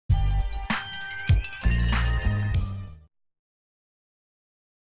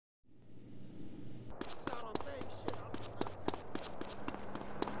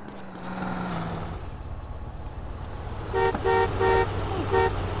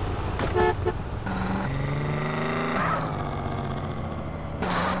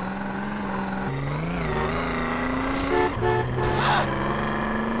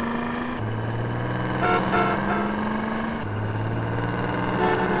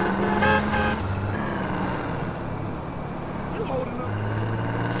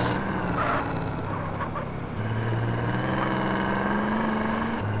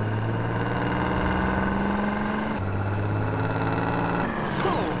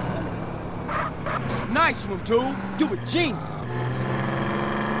Nice one, dude. You a genius.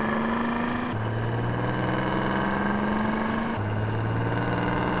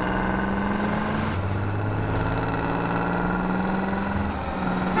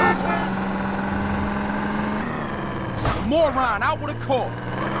 Moron, out with a call.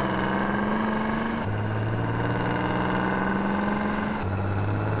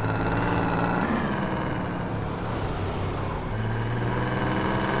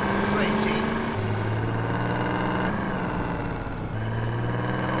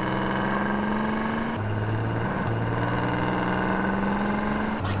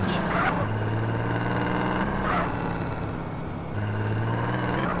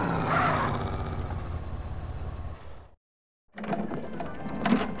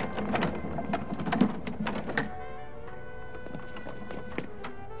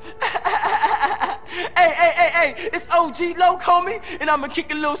 Hey, it's OG Loc, homie, and I'ma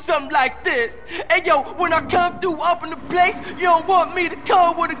kick a little something like this. Hey, yo, when I come through up in the place, you don't want me to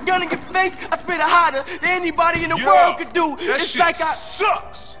come with a gun in your face. I spit it hotter than anybody in the world could do. That it's shit like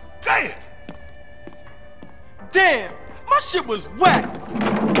sucks. Damn. Damn, my shit was whack.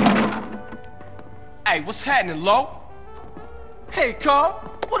 Hey, what's happening, Loc? Hey, Carl,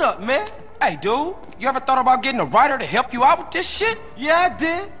 what up, man? Hey, dude, you ever thought about getting a writer to help you out with this shit? Yeah, I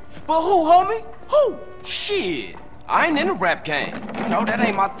did. But who, homie? Who? Shit, I ain't in the rap game. You know, that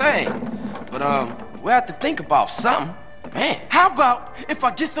ain't my thing. But, we have to think about something. Man. How about if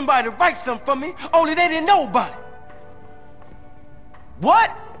I get somebody to write something for me, only they didn't know about it?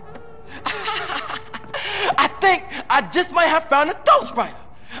 What? I think I just might have found a ghostwriter.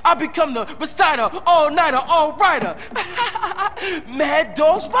 I become the reciter, all-nighter, all-writer. Mad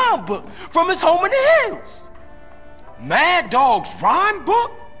Dog's rhyme book from his home in the hills. Mad Dog's rhyme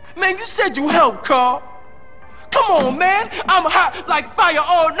book? Man, you said you helped, Carl. Come on, man. I'm hot like fire,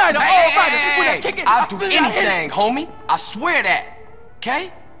 all-nighter, all-writer. When I kick it, I'll I do spit it, I hit it. anything, homie. I swear that.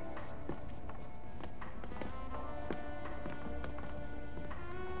 Okay?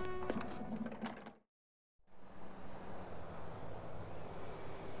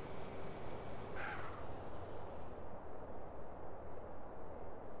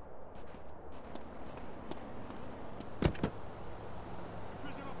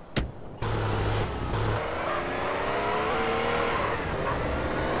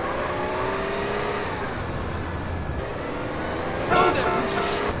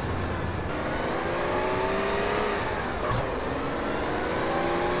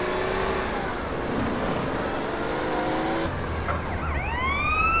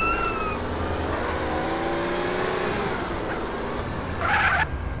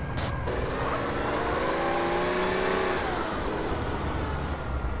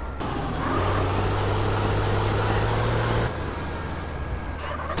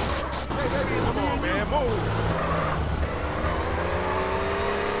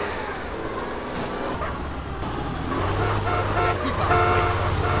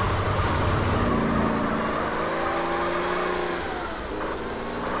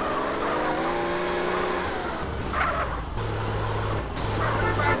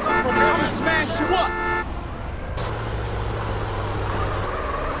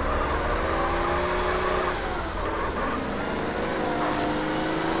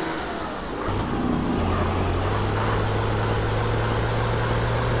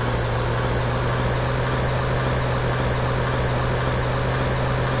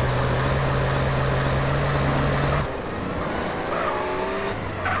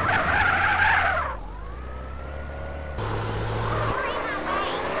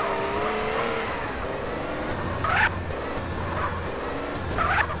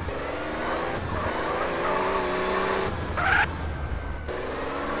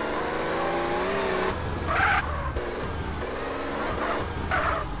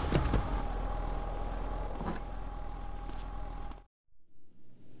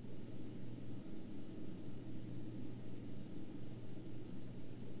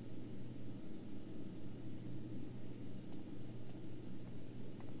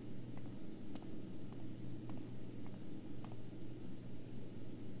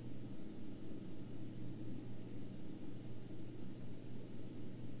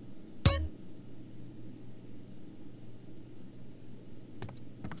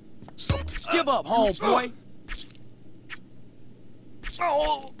 Give up, homeboy.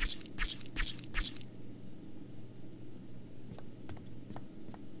 Oh.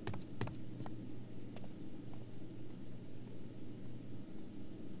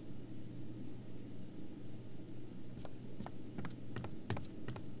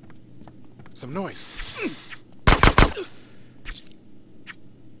 Some noise.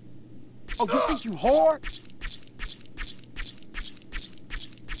 Oh, you think you hard?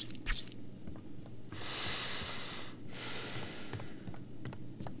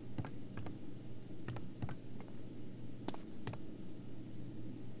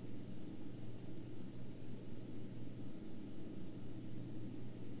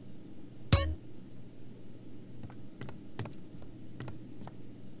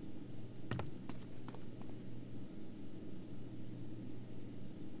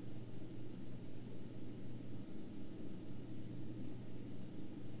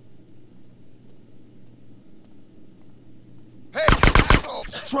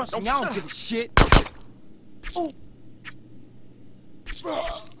 Trust me, I don't give a shit. Ooh.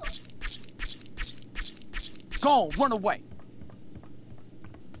 Go on, run away.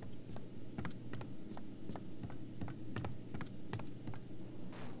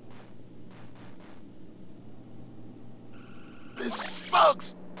 This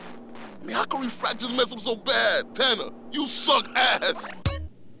sucks! I mean, how can refractors mess up so bad? Tanner, you suck ass!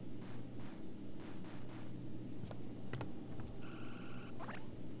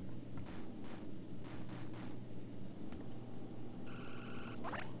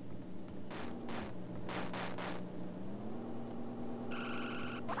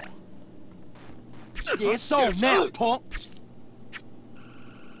 Yeah, it's on now, punk.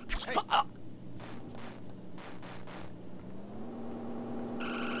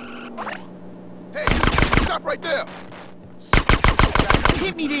 Hey, stop right there!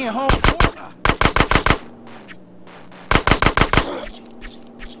 Hit me then, homie.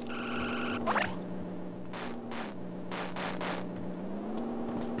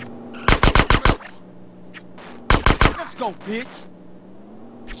 Let's go, bitch.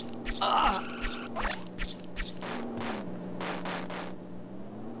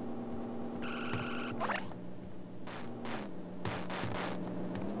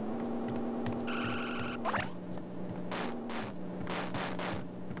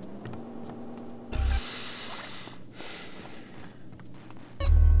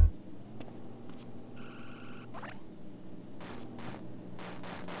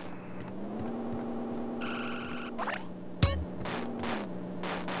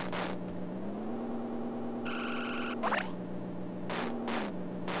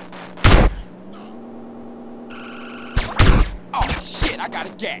 Oh shit, I got a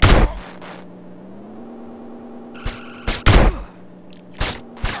gag.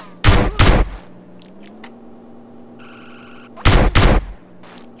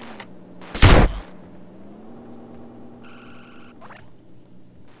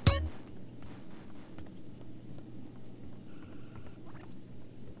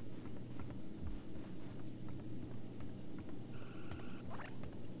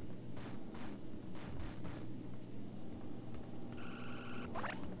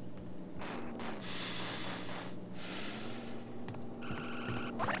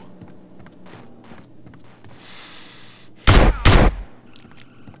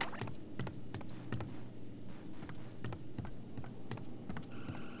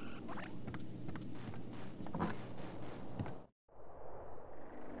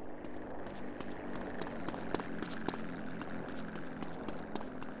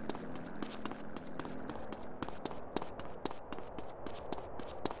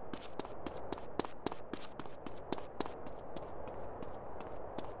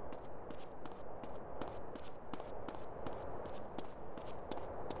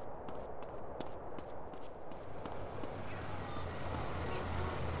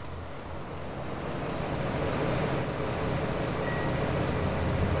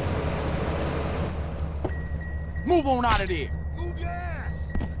 Move on out of there. Move your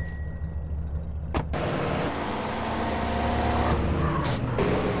ass!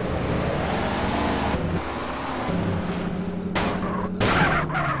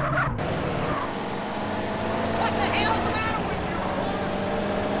 What the hell's the matter with you?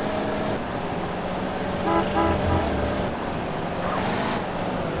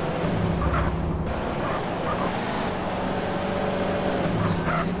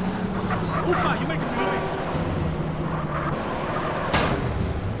 Ufa, you making noise!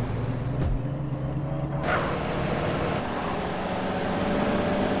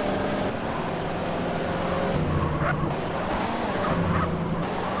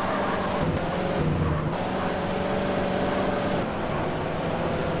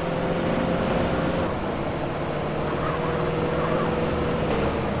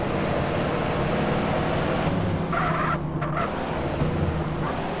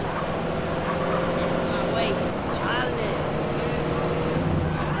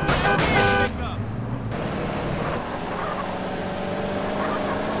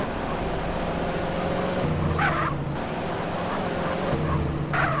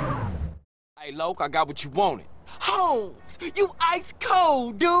 Loke, I got what you wanted. Holmes, you ice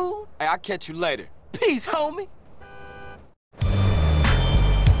cold, dude. Hey, I'll catch you later. Peace, homie.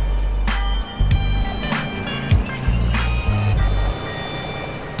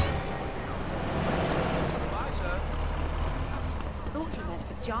 Thought you meant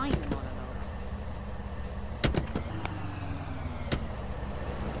vagina monologues.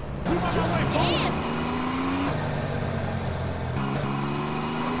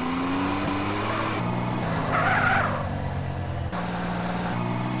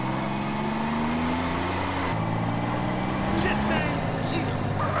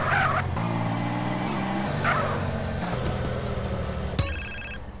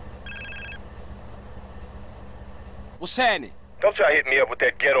 What's happening? Don't try to hit me up with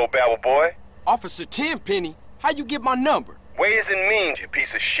that ghetto babble, boy. Officer Tenpenny, how you get my number? Ways and means, you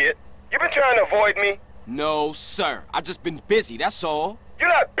piece of shit. You been trying to avoid me? No, sir. I just been busy, that's all. You're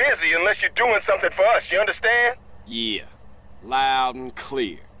not busy unless you're doing something for us, you understand? Yeah. Loud and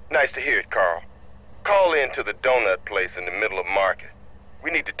clear. Nice to hear it, Carl. Call in to the donut place in the middle of Market.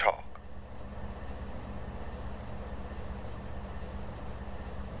 We need to talk.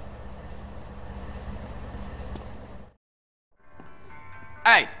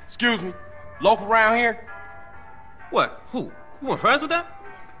 Hey, excuse me. Loke around here? What? Who? You want friends with that?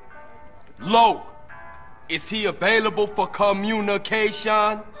 Loke. Is he available for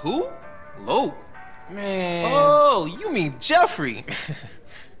communication? Who? Loke. Man. Oh, you mean Jeffrey.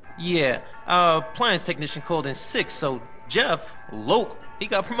 Yeah, our appliance technician called in sick, so Jeff, Loke, he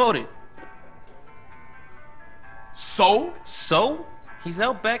got promoted. So? So, he's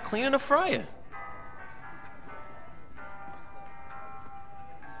out back cleaning the fryer.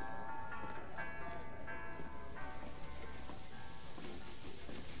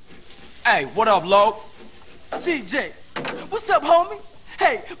 Hey, what up, Loke? CJ, what's up, homie?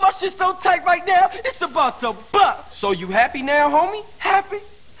 Hey, my shit's so tight right now, it's about to bust. So you happy now, homie? Happy?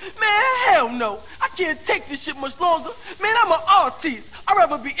 Man, hell no. I can't take this shit much longer. Man, I'm an artist. I'd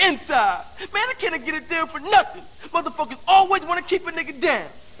rather be inside. Man, I can't get a deal for nothing. Motherfuckers always want to keep a nigga down.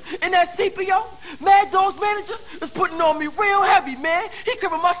 And that CPO, Mad Dog's manager, is putting on me real heavy, man. He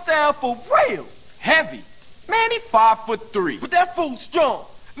cribbing my style for real. Heavy? Man, he 5'3". But that fool's strong.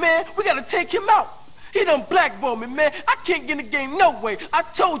 Man, we gotta take him out. He done blackballed me, man. I can't get in the game no way. I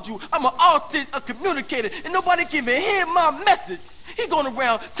told you, I'm an artist, a communicator, and nobody can even hear my message. He going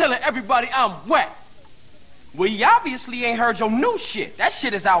around telling everybody I'm whack. Well, he obviously ain't heard your new shit. That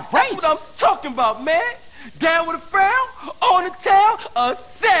shit is outrageous. That's what I'm talking about, man. Down with a frown, on the town, a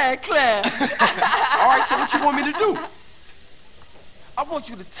sad clown. All right, so what you want me to do? I want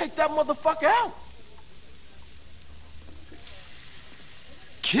you to take that motherfucker out.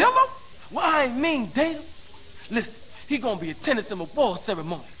 Kill him? Well, I ain't mean date him. Listen, he gonna be attending some award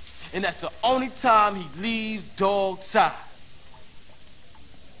ceremony, and that's the only time he leaves dog's side.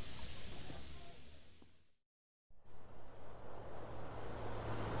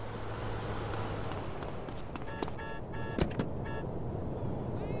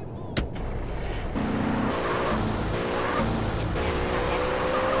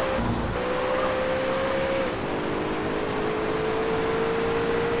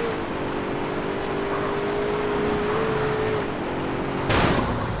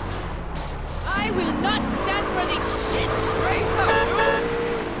 I will not stand for this shit! Straight up!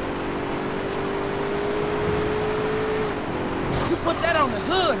 You put that on the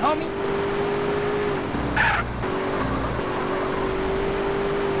hood, homie.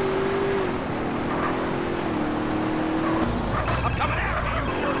 I'm coming after you,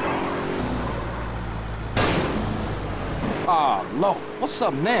 Oh, Loke, what's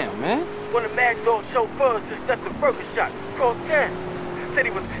up now, man? One of Mad Dog's chauffeurs just left the burger shop across town. Said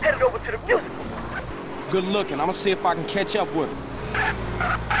he was headed over to the musical. Good looking. I'm gonna see if I can catch up with him.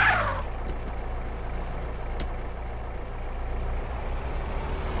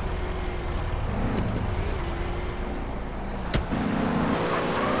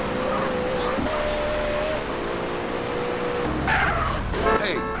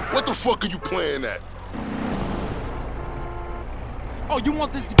 Hey, what the fuck are you playing at? Oh, you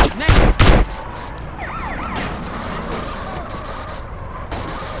want this to be nasty?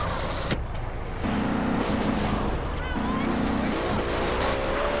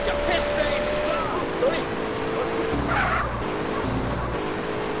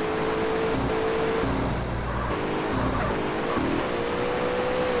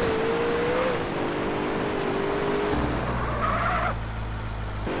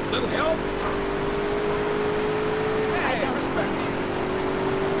 Little help? I got respect.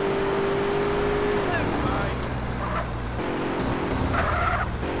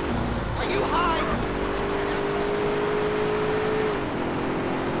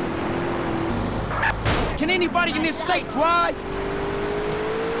 anybody in this state drive?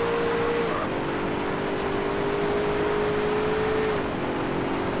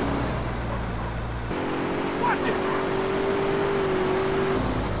 Watch it!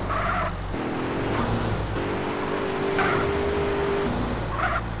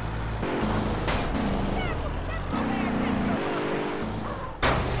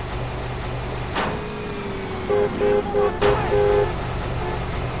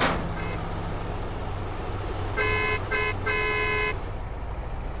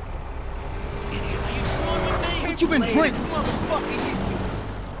 What you been drinking?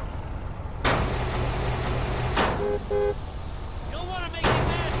 Don't want to make you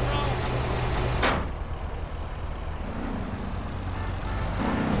mad, bro.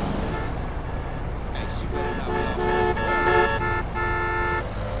 Hey, she better not be off.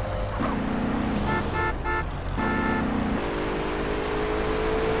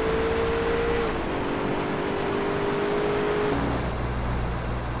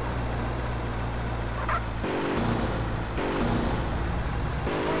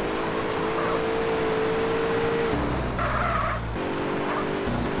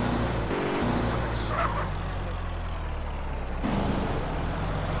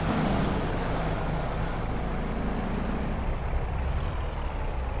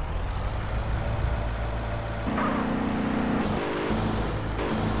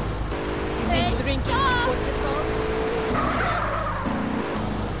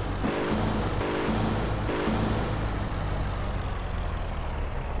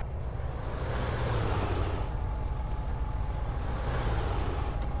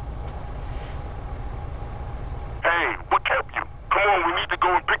 Hey, what kept you? Come on, we need to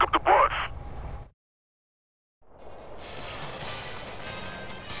go and pick up the bus.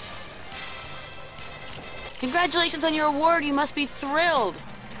 Congratulations on your award. You must be thrilled.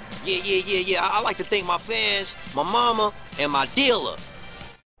 Yeah. I like to thank my fans, my mama, and my dealer.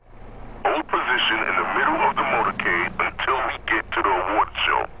 Hold position in the middle of the motorcade until we get to the award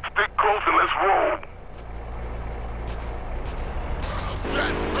show. Stick close and let's roll.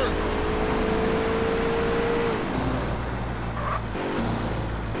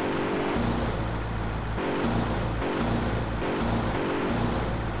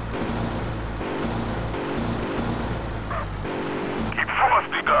 Keep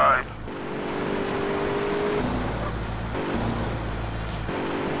frosty, guys.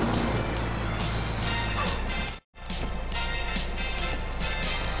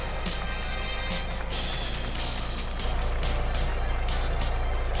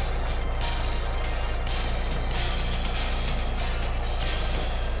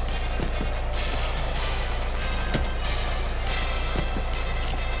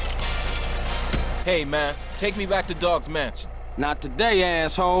 Hey, man, take me back to Dog's mansion. Not today,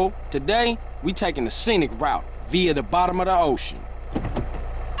 asshole. Today, we taking the scenic route via the bottom of the ocean.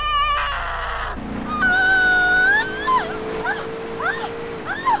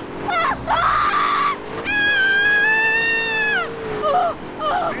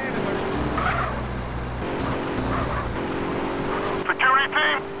 Security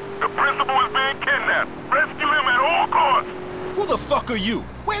team, the principal is being kidnapped. Rescue him at all costs. Who the fuck are you?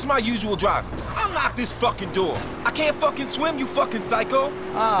 Where's my usual driver? Unlock this fucking door. I can't fucking swim, you fucking psycho.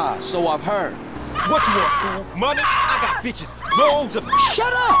 Ah, so I've heard. What you want, fool? Money? I got bitches. Loads of...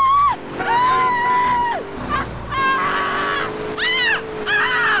 Shut up!